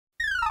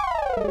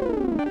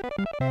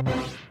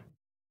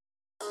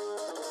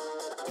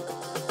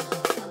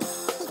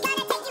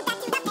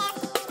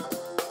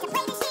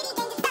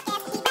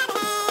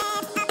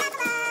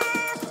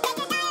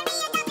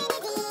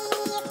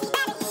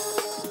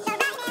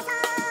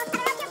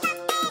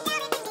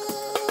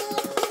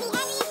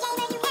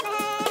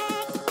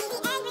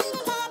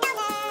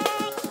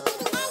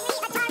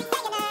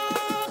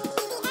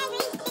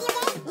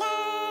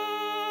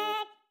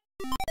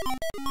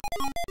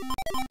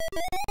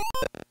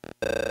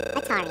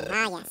ATARI,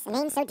 ah yes, a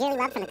name so dearly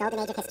loved from the golden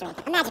age of history.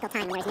 A magical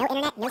time when there was no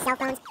internet, no cell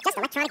phones, just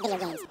electronic video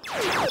games.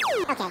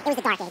 Okay, it was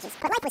the dark ages,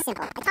 but life was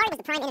simple. ATARI was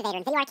the prime innovator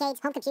in video arcades,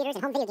 home computers,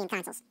 and home video game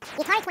consoles.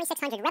 The ATARI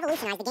 2600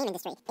 revolutionized the game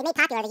industry. It made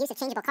popular the use of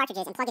changeable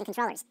cartridges and plug-in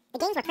controllers. The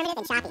games were primitive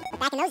and choppy, but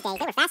back in those days,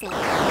 they were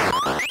fascinating.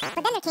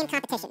 But then there came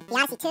competition. The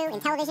Odyssey 2,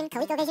 Intellivision,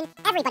 ColecoVision,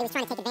 everybody was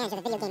trying to take advantage of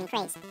the video gaming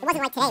craze. It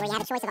wasn't like today where you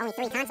had a choice of only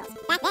 3 consoles.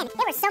 Back then,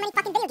 there were so many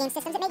fucking video game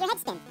systems that made your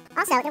head spin.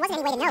 Also, there wasn't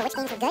any way to know which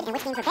games were good and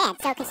which games were bad,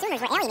 so consumers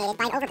were alienated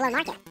by an overblown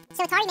market.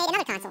 So ATARI made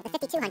another console, the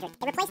 5200.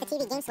 It replaced the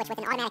TV game switch with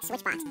an automatic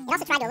switch box. It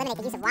also tried to eliminate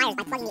the use of wires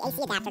by plugging the AC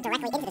adapter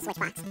directly into the switch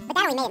box. But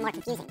that only made it more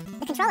confusing.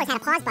 The controllers had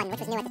a pause button,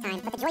 which was new at the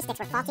time, but the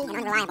joysticks were faulty and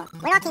unreliable.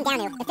 What it all came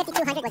down to, the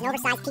 5200 was an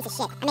oversized piece of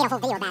shit. I made a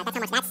whole video about it, that's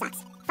how much that sucks.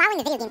 Following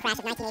the video game crash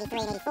of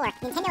 1983 and 84,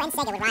 Nintendo and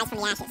Sega would rise from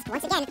the ashes,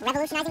 once again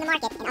revolutionizing the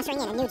market and ushering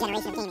in a new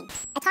generation of gaming.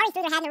 ATARI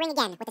threw their hat in the ring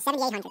again with the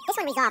 7800. This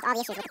one resolved all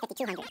the issues with the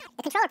 5200.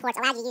 The controller ports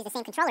allowed you to use the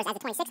same controllers as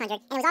the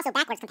 2600, and it was also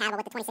backwards compatible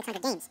with the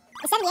 2600 games.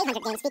 The 7800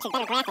 games featured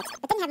better graphics,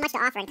 but didn't have much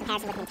to offer in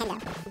comparison with Nintendo.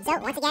 So,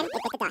 once again, it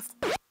bit the dust.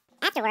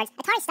 Afterwards,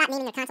 ATARI stopped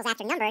naming their consoles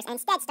after numbers and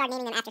instead started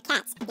naming them after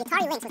cats. The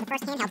ATARI Lynx was the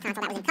first handheld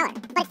console that was in color,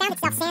 but it found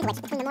itself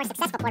sandwiched between the more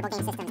successful portable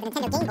game systems, the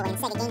Nintendo Game Boy and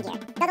Sega Game Gear.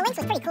 Though the Lynx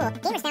was pretty cool,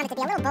 gamers found it to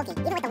be a little bulky,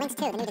 even with the Lynx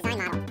 2, the new design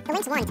model. The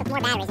Lynx 1 took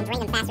more batteries and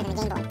drained them faster than the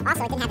Game Boy.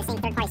 Also, it didn't have the same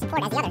third-party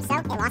support as the others, so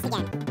it lost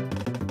again.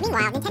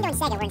 Meanwhile, Nintendo and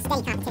Sega were in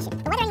steady competition,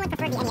 but whether anyone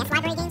preferred the NES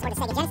library games or the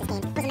Sega Genesis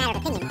games was a matter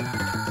of opinion.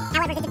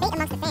 However, the debate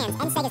amongst the fans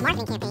and Sega's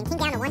marketing campaign came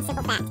down to one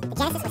simple fact. The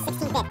Genesis was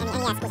 16-bit and the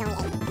NES was only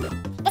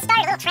 8. This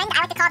started a little trend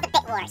I like to call the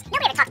bit wars.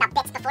 Nobody ever talked about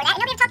bits before that,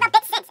 and nobody ever talked about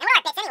bits since. And what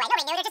are bits anyway?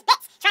 Nobody knew, they're just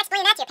bits. Try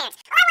explaining that to your parents.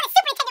 Oh, I want a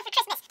Super Nintendo for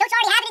Christmas. Don't you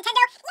already have a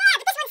Nintendo? Yeah,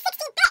 but this one's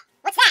 16-bit.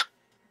 What's that?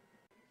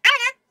 I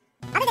don't know.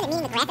 Other than it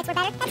meaning the graphics were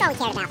better, that's all we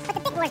cared about. But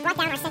the bit wars brought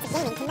down our sense of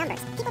gaming to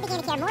numbers. People began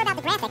to care more about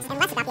the graphics and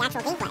less about the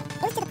actual gameplay.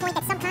 It was to the point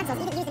that some consoles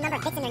even used the number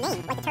of bits in their name,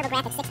 like the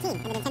TurboGrafx 16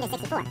 and the Nintendo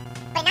 64.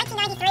 But in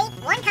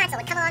 1993, one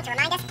console would come along to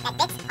remind us that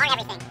bits aren't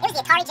everything. It was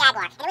the ATARI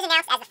Jaguar, and it was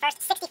announced as the first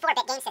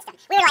 64-bit game system.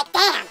 We were like,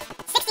 damn,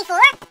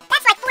 64?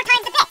 That's like 4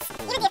 times the bits.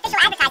 Even the official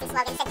advertising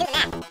slogan said do the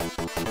math.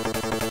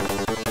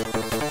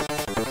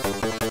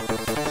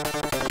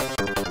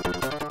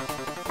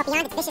 But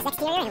beyond its vicious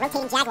exterior and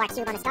rotating Jaguar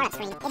cube on the startup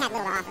screen, it had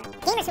little to offer.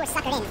 Gamers who were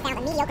suckered in found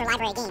a mediocre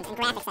library of games and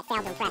graphics that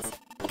failed to impress.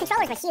 The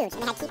controllers were huge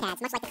and they had keypads,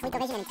 much like the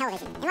ColecoVision and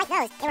Intellivision. And like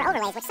those, there were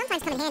overlays, which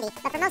sometimes come in handy,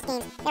 but for most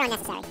games, they're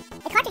unnecessary.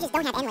 The cartridges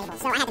don't have end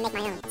labels, so I had to make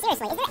my own.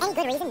 Seriously, is there any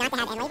good reason not to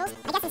have end labels?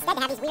 I guess instead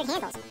to have these weird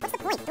handles. What's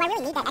the point? Do I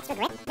really need that extra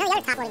grip? None of the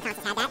other top-loading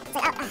consoles had that. It's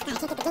like, oh, God, I can't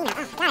get the game out.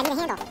 Oh, God, I need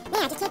a handle.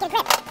 Man, I just can't get a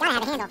grip. Gotta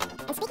have a handle.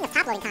 And speaking of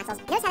top-loading consoles,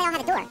 notice how they all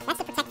have a door. That's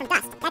to protect from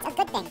dust. That's a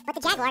good thing. But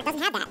the Jaguar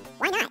doesn't have that.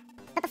 Why not?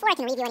 But before I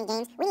can review any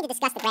games, we need to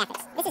discuss the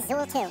graphics. This is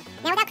Zool 2.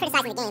 Now, without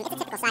criticizing the game, it's a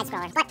typical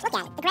side-scroller. But look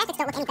at it. The graphics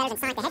don't look any better than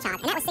Sonic the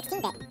Hedgehog, and that was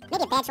 16-bit.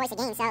 Maybe a bad choice of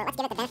game, so let's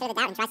give it the benefit of the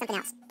doubt and try something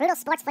else. Brutal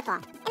Sports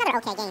Football. Another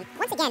okay game.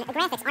 Once again, the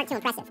graphics aren't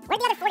too impressive. Where'd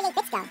the other 48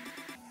 bits go?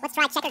 Let's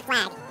try Checkered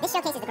Flag. This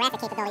showcases the graphic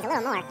capabilities a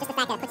little more, just the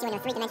fact that it puts you in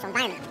a 3-dimensional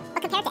environment.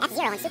 But compared to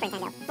F-Zero on Super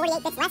Nintendo,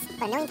 48 bits less,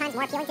 but a million times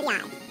more appealing to the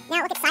eye.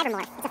 Now look at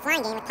Cybermorph. It's a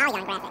flying game with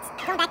polygon graphics.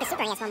 Going back to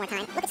Super NES one more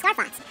time, look at Star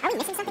Fox. Are we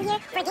missing something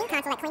here? For a game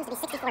console that claims to be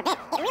 64-bit,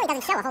 it really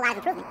doesn't show a whole lot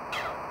of improvement.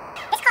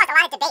 This caused a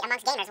lot of debate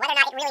amongst gamers whether or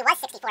not it really was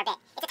 64-bit.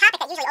 It's a topic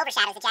that usually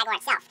overshadows the Jaguar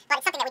itself, but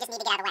it's something that we just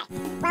need to get out of the way.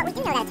 Well, we do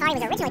know that ATARI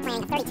was originally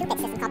planning a 32-bit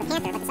system called the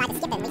Panther, but decided to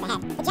skip it and leap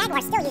ahead. The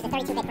Jaguar still used a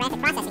 32-bit graphic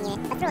processing unit,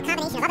 but through a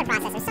combination of other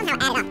processors somehow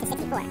added up to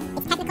 64.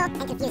 It's technical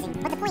and confusing,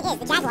 but the point is,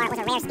 the Jaguar was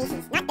a rare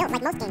species, not built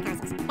like most game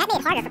consoles. That made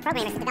it harder for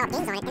programmers to develop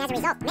games on it, and as a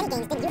result, many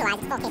games didn't utilize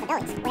its full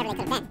capabilities, whatever they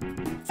could have been.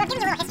 So I've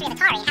given you a little history of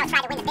ATARI and how it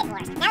tried to win the bit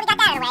wars. Now we got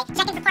that out of the way,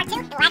 check in for part 2,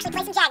 and we'll actually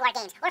play some Jaguar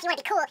games. Or if you want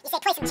to be cool, you say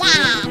play some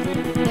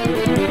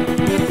Jag.